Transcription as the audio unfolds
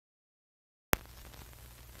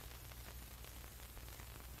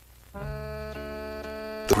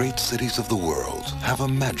The great cities of the world have a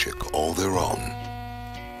magic all their own.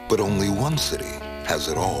 But only one city has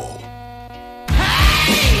it all.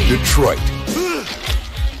 Detroit.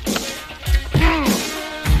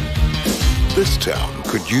 This town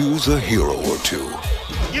could use a hero or two.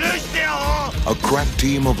 A crack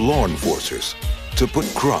team of law enforcers to put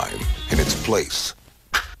crime in its place.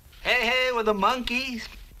 Hey, with the monkeys.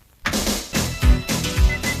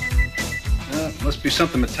 Must be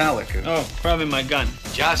something metallic. Oh, probably my gun.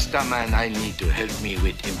 Just a man I need to help me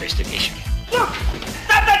with investigation. Look!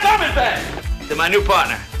 Stop that garbage bag! They're my new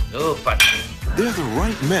partner. No, partner. They're the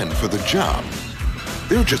right men for the job.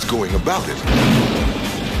 They're just going about it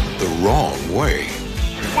the wrong way.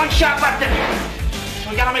 One shot left in here.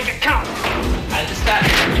 We gotta make it count. I understand.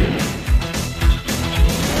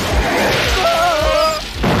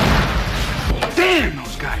 Damn,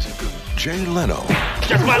 those guys are good. Jay Leno.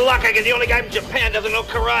 Just my luck, I get the only guy from Japan doesn't know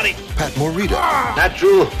karate. Pat Morita. Not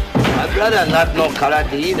true. My brother not know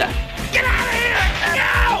karate either. Get out of here!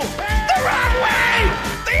 No! The wrong way!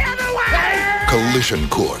 The other way! Collision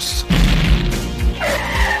Course.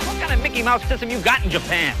 What kind of Mickey Mouse system you got in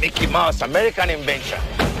Japan? Mickey Mouse, American invention.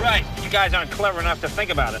 Right. You guys aren't clever enough to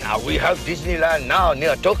think about it. Now we have Disneyland now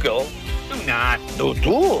near Tokyo. Do not. Do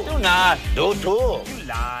too. Do not. Do too. You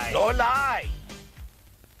lie. No lie.